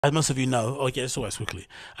As most of you know, oh yeah, it's always quickly.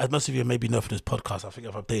 As most of you maybe know from this podcast, I think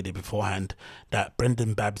I've updated beforehand that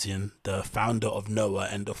Brendon Babenzien, the founder of Noah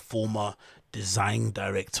and the former design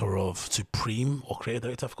director of Supreme or creative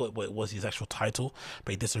director, I forgot what it was his actual title,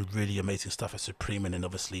 but he did some really amazing stuff at Supreme, and then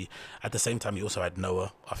obviously at the same time he also had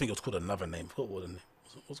Noah. I think it was called another name. I forgot what the name.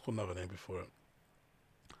 What's called another name before it?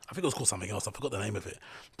 I think it was called something else. I forgot the name of it.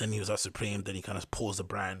 Then he was at Supreme. Then he kind of paused the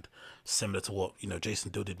brand, similar to what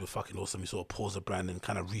Jason Dill did with fucking Awesome. He sort of paused the brand and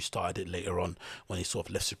kind of restarted it later on when he sort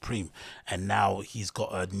of left Supreme. And now he's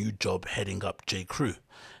got a new job heading up J.Crew.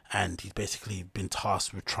 And he's basically been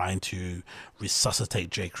tasked with trying to resuscitate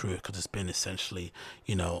J.Crew because it's been essentially,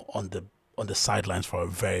 on the sidelines for a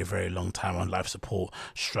very, very long time on life support,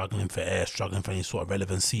 struggling for air, struggling for any sort of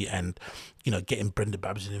relevancy. And getting Brendon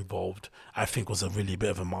Babenzien involved, I think was a really bit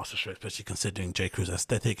of a masterstroke, especially considering J.Crew's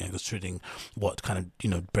aesthetic and considering what kind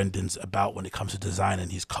of Brendon's about when it comes to design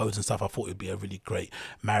and his codes and stuff. I thought it would be a really great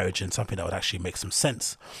marriage and something that would actually make some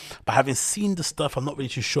sense. But having seen the stuff, I'm not really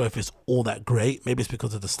too sure if it's all that great. Maybe it's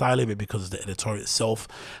because of the styling, maybe because of the editorial itself,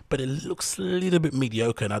 but it looks a little bit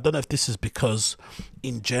mediocre. And I don't know if this is because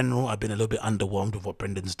in general I've been a little bit underwhelmed with what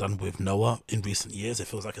Brendon's done with Noah in recent years. It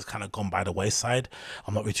feels like it's kind of gone by the wayside.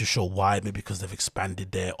 I'm not really too sure why. Maybe because they've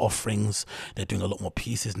expanded their offerings, they're doing a lot more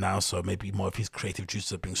pieces now, so maybe more of his creative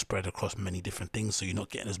juices are being spread across many different things, so you're not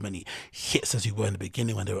getting as many hits as you were in the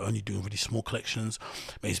beginning when they were only doing really small collections.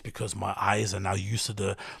 Maybe it's because my eyes are now used to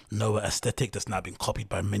the Noah aesthetic that's now been copied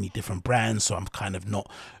by many different brands, so I'm kind of not,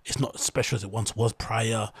 it's not as special as it once was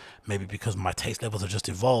prior. Maybe because my taste levels have just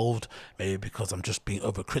evolved, maybe because I'm just being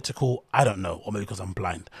overcritical, I don't know, or maybe because I'm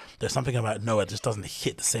blind. There's something about Noah that just doesn't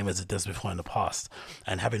hit the same as it does before in the past.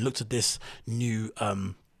 And having looked at this new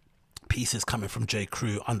pieces coming from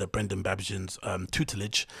J.Crew under Brendon Babenzien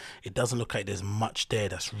tutelage, it doesn't look like there's much there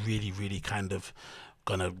that's really kind of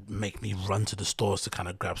gonna make me run to the stores to kind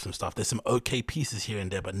of grab some stuff. There's some okay pieces here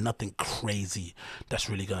and there, but nothing crazy that's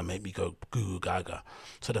really gonna make me go goo goo gaga.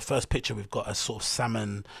 So the first picture, we've got a sort of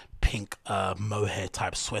salmon pink mohair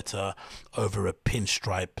type sweater over a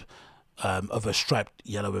pinstripe, over a striped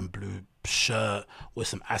yellow and blue shirt with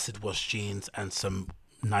some acid wash jeans and some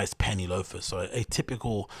nice penny loafers. So a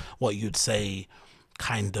typical, what you'd say,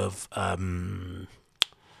 kind of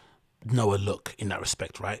Noah look in that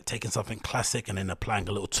respect, right? Taking something classic and then applying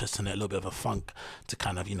a little twist on it, a little bit of a funk to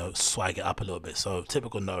kind of swag it up a little bit. So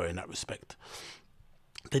typical Noah in that respect.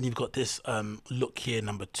 Then you've got this look here,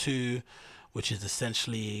 number 2, which is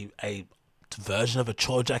essentially a version of a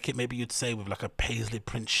chore jacket, maybe you'd say, with like a paisley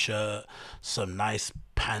print shirt, some nice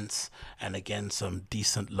pants, and again some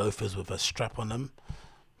decent loafers with a strap on them.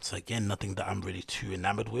 So again, nothing that I'm really too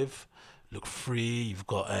enamored with. Look free. You've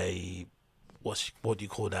got a what do you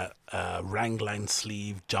call that? Raglan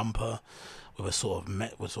sleeve jumper with a sort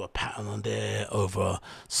of pattern on there over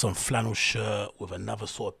some flannel shirt with another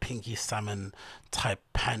sort of pinky salmon type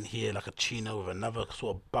pant here, like a chino with another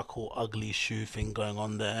sort of buckle ugly shoe thing going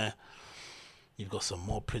on there. You've got some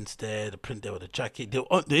more prints there, the print there with the jacket. The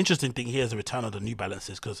interesting thing here is the return of the New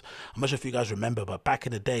Balances, because I'm not sure if you guys remember, but back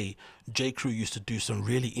in the day, J.Crew used to do some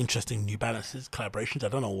really interesting New Balances collaborations. I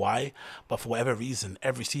don't know why, but for whatever reason,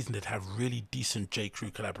 every season they'd have really decent J.Crew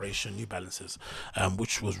collaboration New Balances,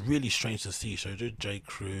 which was really strange to see. So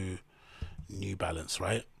J.Crew New Balance,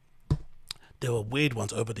 right? There were weird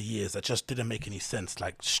ones over the years that just didn't make any sense.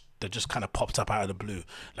 Like that just kind of popped up out of the blue.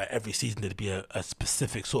 Like every season there'd be a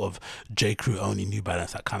specific sort of J.Crew only New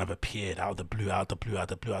Balance that kind of appeared out of the blue, out of the blue, out of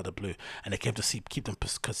the blue, out of the blue, and they came to keep them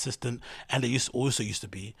consistent. And they also used to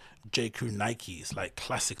be J.Crew Nikes, like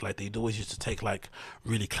classic. Like they'd always used to take like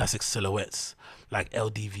really classic silhouettes, like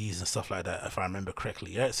LDVs and stuff like that, if I remember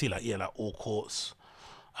correctly. Yeah, see, like all courts.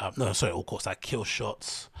 No, sorry, all courts, like kill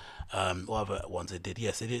shots. What other ones they did?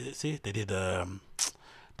 Yes, they did. See, they did. What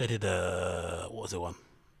was the one?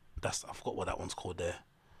 I forgot what that one's called. There,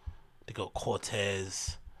 they got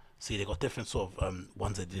Cortez. See, they got different sort of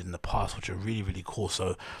ones they did in the past, which are really cool.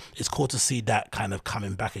 So it's cool to see that kind of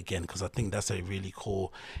coming back again, because I think that's a really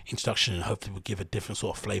cool introduction, and hopefully will give a different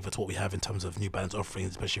sort of flavor to what we have in terms of New Balance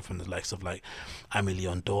offerings, especially from the likes of like Aimé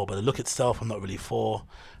Leon Dore. But the look itself, I'm not really for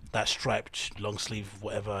that striped long sleeve,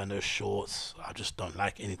 whatever, and those shorts. I just don't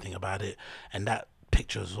like anything about it, and that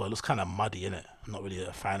picture as well, it looks kind of muddy in it. I'm not really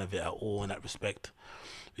a fan of it at all in that respect.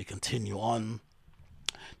 We continue on.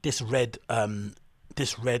 This red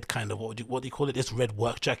kind of, what do you call it, this red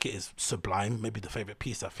work jacket is sublime. Maybe the favorite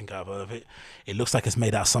piece I think I've heard of it. It looks like it's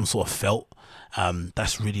made out of some sort of felt.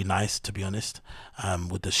 That's really nice, to be honest.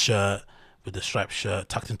 With the shirt, with the striped shirt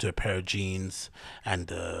tucked into a pair of jeans, and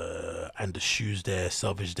the shoes there,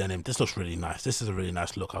 selvage denim. This looks really nice. This is a really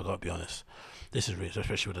nice look, I gotta be honest. This is really,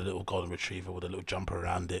 especially with a little golden retriever with a little jumper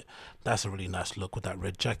around it. That's a really nice look with that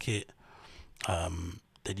red jacket.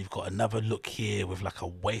 Then you've got another look here with like a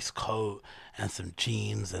waistcoat and some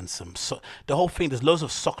jeans and some the whole thing. There's loads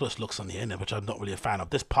of sockless looks on the end, which I'm not really a fan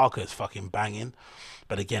of. This parka is fucking banging,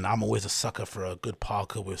 but again, I'm always a sucker for a good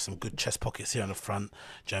parka with some good chest pockets here on the front.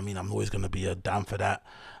 Do you know what I mean? I'm always going to be down for that.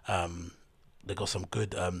 They got some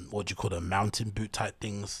good what do you call them, mountain boot type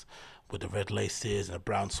things with the red laces and a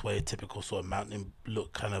brown suede, typical sort of mountain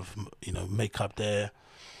look kind of, you know, makeup there.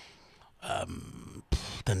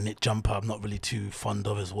 The knit jumper I'm not really too fond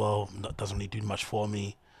of as well. That doesn't really do much for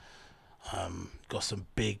me. Got some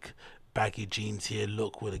big baggy jeans here.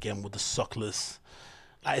 Look with the sockless.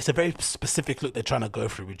 Like, it's a very specific look they're trying to go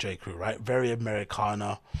through with J.Crew, right? Very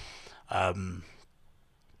Americana.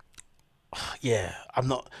 Yeah, I'm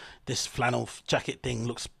not. This flannel jacket thing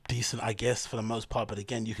looks decent, I guess, for the most part. But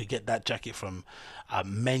again, you could get that jacket from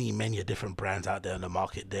many different brands out there in the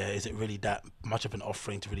market. There is it really that much of an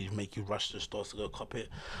offering to really make you rush to the stores to go cop it?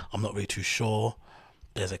 I'm not really too sure.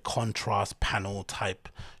 There's a contrast panel type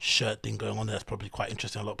shirt thing going on there that's probably quite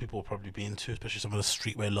interesting. A lot of people will probably be into, especially some of the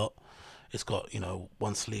streetwear lot. It's got, you know,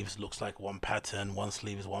 one sleeve looks like one pattern, one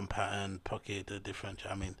sleeve is one pattern, pocket the different.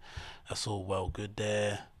 I mean, that's all well good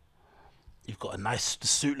there. You've got a nice, the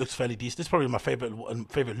suit looks fairly decent. This is probably my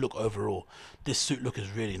favorite look overall. This suit look is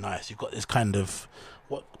really nice. You've got this kind of,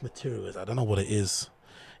 what material is it? I don't know what it is.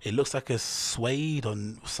 It looks like a suede or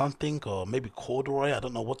something, or maybe corduroy. I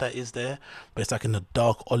don't know what that is there, but it's like in a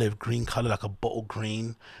dark olive green color, like a bottle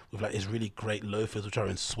green, with like these really great loafers which are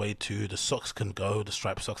in suede too. The socks can go, the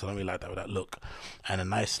striped socks. I don't really like that with that look, and a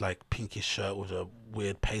nice like pinkish shirt with a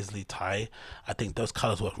weird paisley tie. I think those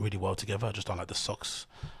colors work really well together. I just don't like the socks.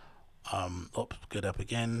 Good up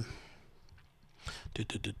again.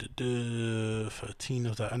 13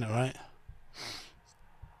 of that, isn't it, right?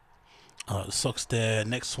 The socks there.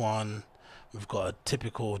 Next one, we've got a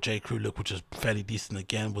typical J.Crew look, which is fairly decent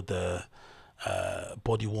again, with the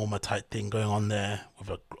body warmer type thing going on there, with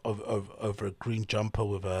a over a green jumper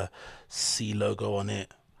with a C logo on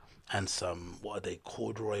it, and some, what are they,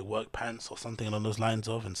 corduroy work pants or something along those lines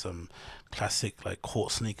of, and some classic like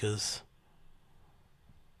court sneakers.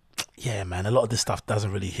 Yeah, man, a lot of this stuff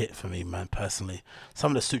doesn't really hit for me, man, personally.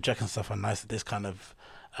 Some of the suit jackets and stuff are nice. This kind of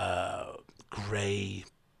grey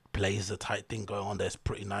blazer type thing going on there is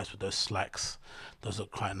pretty nice with those slacks. Those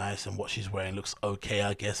look quite nice, and what she's wearing looks okay,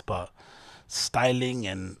 I guess, but styling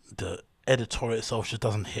and the editorial itself just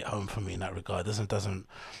doesn't hit home for me in that regard. This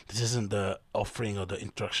isn't the offering or the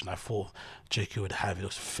introduction I thought J.Crew would have. It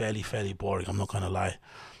looks fairly boring, I'm not gonna lie.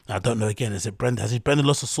 I don't know, again, has Brendon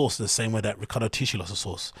lost the sauce in the same way that Riccardo Tisci lost the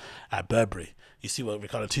sauce at Burberry? You see what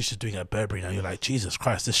Riccardo Tisci is doing at Burberry now, you're like, Jesus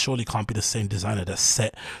Christ, this surely can't be the same designer that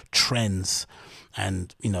set trends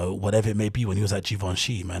and, you know, whatever it may be when he was at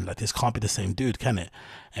Givenchy, man. Like, this can't be the same dude, can it?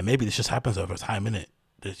 And maybe this just happens over time, innit?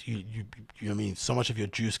 You know what I mean? So much of your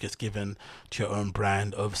juice gets given to your own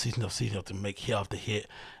brand over season after season, you have to make hit after hit,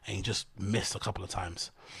 and you just miss a couple of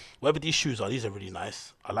times. Whatever these shoes are, these are really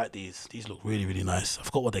nice. I like these. These look really nice. I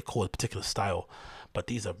forgot what they call a particular style, but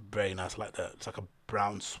these are very nice. I like that. It's like a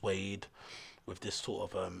brown suede with this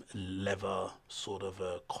sort of leather sort of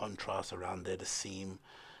contrast around there, the seam.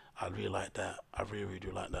 I really like that. I really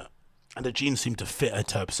do like that. And the jeans seem to fit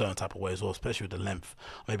into a certain type of way as well, especially with the length.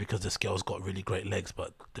 Maybe because this girl's got really great legs,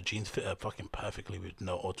 but the jeans fit her fucking perfectly with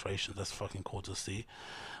no alterations. That's fucking cool to see.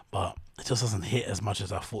 But it just doesn't hit as much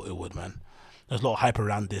as I thought it would, man. There's a lot of hype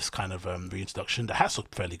around this kind of reintroduction. The hats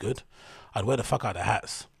look fairly good. I'd wear the fuck out of the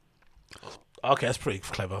hats. Okay, that's pretty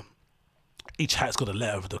clever. Each hat's got a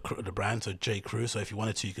letter of the brand, so J.Crew. So if you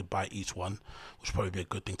wanted to, you could buy each one, which would probably be a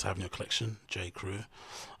good thing to have in your collection. J.Crew.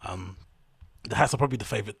 The hats are probably the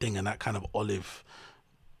favorite thing, and that kind of olive,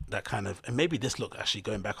 that kind of, and maybe this look, actually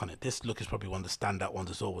going back on it, this look is probably one of the standout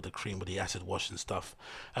ones as well, with the cream, with the acid wash and stuff.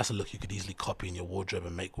 That's a look you could easily copy in your wardrobe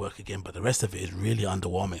and make work again, but the rest of it is really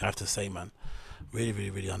underwhelming, I have to say, man.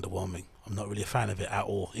 Really underwhelming. I'm not really a fan of it at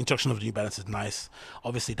all. Introduction of the New Balance is nice.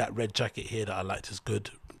 Obviously that red jacket here that I liked is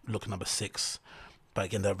good, look number 6. But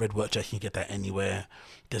again, that red work jacket, you can get that anywhere.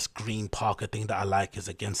 This green parka thing that I like is,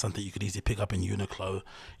 again, something you could easily pick up in Uniqlo.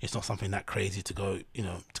 It's not something that crazy to go, you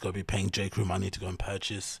know, to go be paying J.Crew money to go and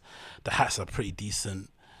purchase. The hats are pretty decent.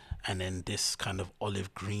 And then this kind of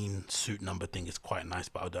olive green suit number thing is quite nice,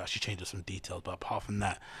 but I'll actually change some details. But apart from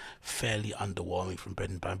that, fairly underwhelming from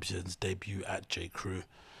Brendon Babenzien's debut at J.Crew.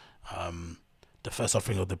 The first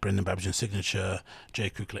offering of the Brendon Babenzien signature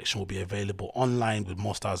J.Crew collection will be available online, with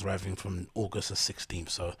more styles arriving from August the 16th.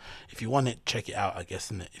 So if you want it, check it out, I guess.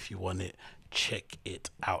 And if you want it, check it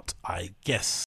out, I guess.